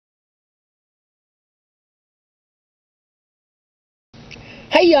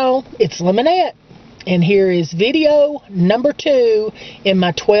Hey y'all, it's Lemonette, and here is video number 2 in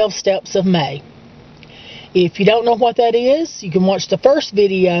my 12 steps of May. If you don't know what that is, you can watch the first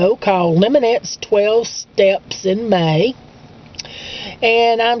video called Lemonette's 12 Steps in May.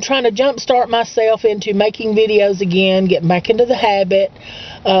 And I'm trying to jumpstart myself into making videos again, getting back into the habit,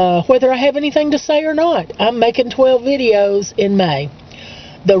 whether I have anything to say or not. I'm making 12 videos in May.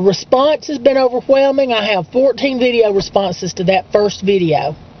 The response has been overwhelming. I have 14 video responses to that first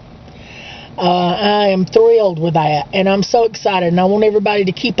video. I am thrilled with that, and I'm so excited, and I want everybody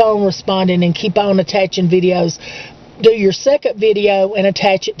to keep on responding and keep on attaching videos. Do your second video and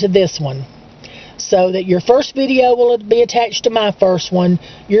attach it to this one, so that your first video will be attached to my first one,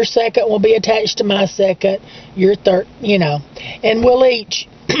 your second will be attached to my second, your third, and we'll each,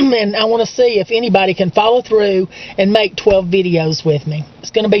 and I want to see if anybody can follow through and make 12 videos with me.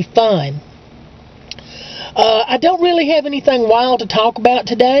 It's going to be fun. I don't really have anything wild to talk about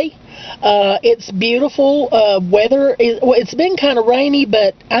today. It's beautiful weather. It's been kind of rainy,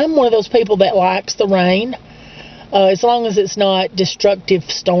 but I'm one of those people that likes the rain. As long as it's not destructive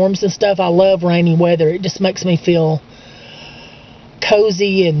storms and stuff. I love rainy weather. It just makes me feel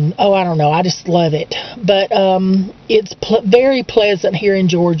cozy and, I don't know, I just love it. But it's very pleasant here in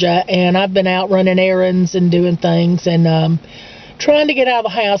Georgia, and I've been out running errands and doing things and trying to get out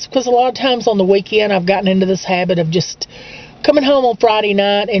of the house, because a lot of times on the weekend I've gotten into this habit of just coming home on Friday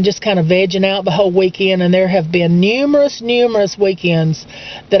night and just kind of vegging out the whole weekend, and there have been numerous weekends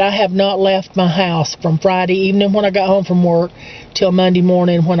that I have not left my house from Friday evening when I got home from work till Monday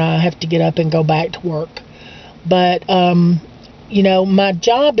morning when I have to get up and go back to work. But my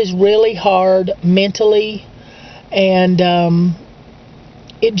job is really hard mentally, and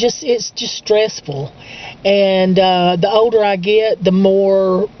it's just stressful. And the older I get, the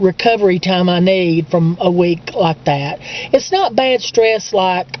more recovery time I need from a week like that. It's not bad stress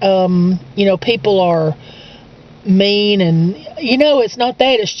like, people are mean, and, it's not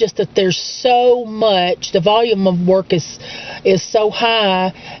that. It's just that there's so much, the volume of work is so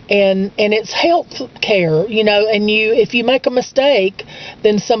high, and it's health care, and if you make a mistake,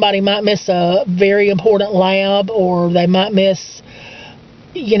 then somebody might miss a very important lab, or they might miss,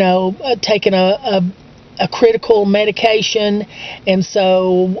 taking a critical medication, and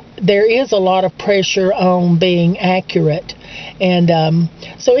so there is a lot of pressure on being accurate. And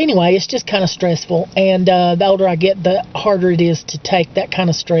so anyway, it's just kind of stressful, and the older I get, the harder it is to take that kind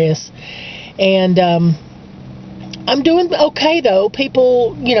of stress. And I'm doing okay, though.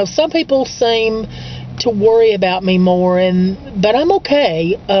 People, some people seem to worry about me more, but I'm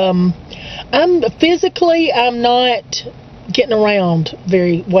okay. I'm not getting around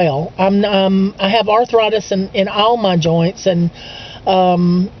very well. I have arthritis in all my joints, and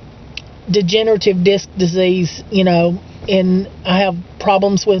degenerative disc disease, and I have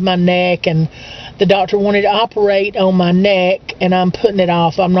problems with my neck, and the doctor wanted to operate on my neck, and I'm putting it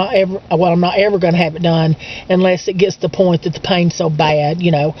off. I'm not ever going to have it done unless it gets to the point that the pain's so bad,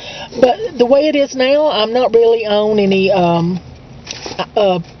 But the way it is now, I'm not really on any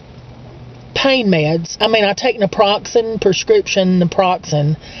pain meds. I take prescription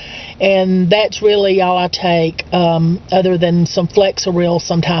naproxen, and that's really all I take, other than some Flexeril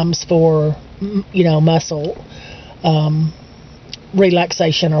sometimes for, muscle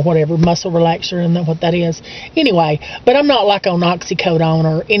relaxation or whatever, muscle relaxer, and what that is. Anyway, but I'm not like on oxycodone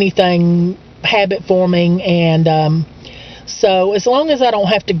or anything habit forming, and so as long as I don't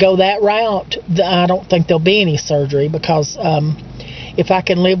have to go that route, I don't think there'll be any surgery, because if I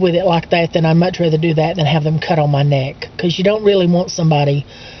can live with it like that, then I'd much rather do that than have them cut on my neck, because you don't really want somebody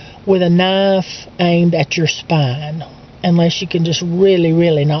with a knife aimed at your spine unless you can just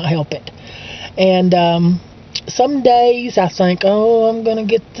really not help it. And some days I think, I'm gonna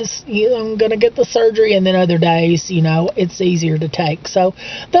get this, I'm gonna get the surgery, and then other days, it's easier to take. So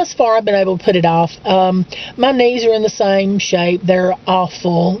thus far I've been able to put it off. My knees are in the same shape. They're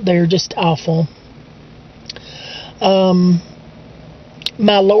awful. They're just awful.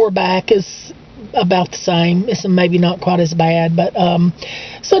 My lower back is about the same. It's maybe not quite as bad, but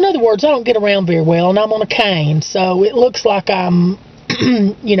so in other words, I don't get around very well, and I'm on a cane, so it looks like I'm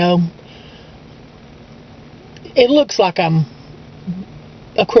it looks like I'm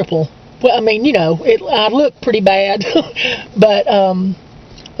a cripple. Well, I look pretty bad, but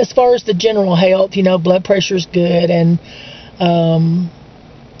as far as the general health, blood pressure's good, and the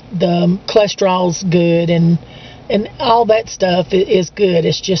cholesterol's good, and all that stuff is good.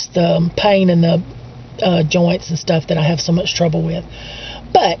 It's just the pain in the joints and stuff that I have so much trouble with.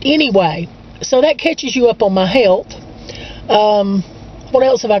 But anyway, so that catches you up on my health. What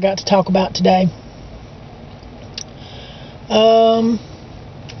else have I got to talk about today?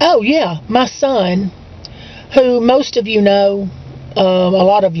 Oh, yeah, my son, who most of you know, a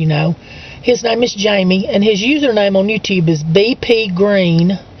lot of you know, his name is Jamie, and his username on YouTube is BP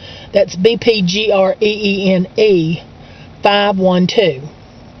Green. That's BPGREENE 512.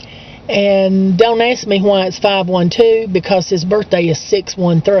 And don't ask me why it's 512, because his birthday is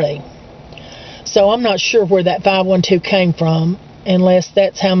 613. So I'm not sure where that 512 came from, unless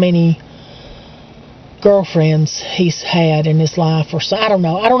that's how many girlfriends he's had in his life, or so. I don't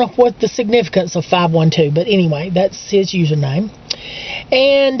know. I don't know what the significance of 512, but anyway, that's his username.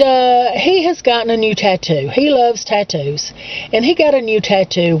 And he has gotten a new tattoo. He loves tattoos, and he got a new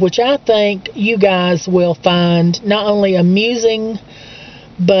tattoo, which I think you guys will find not only amusing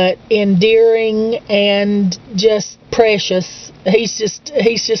but endearing and just precious. He's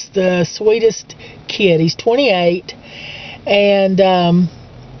just the sweetest kid. He's 28, and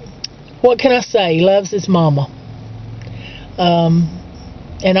what can I say? He loves his mama.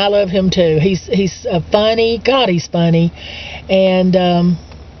 And I love him too. He's funny. God, he's funny, and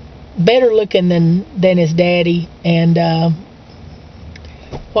better looking than his daddy. And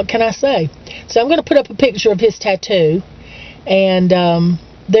what can I say? So I'm going to put up a picture of his tattoo, and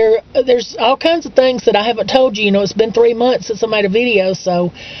there's all kinds of things that I haven't told you. You know, it's been 3 months since I made a video,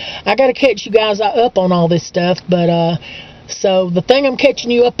 so I got to catch you guys up on all this stuff. But so the thing I'm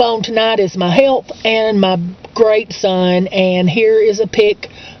catching you up on tonight is my health and my great son, and here is a pic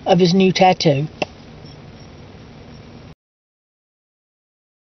of his new tattoo.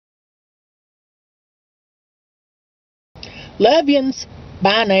 Love yins.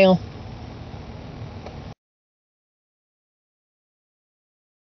 Bye now.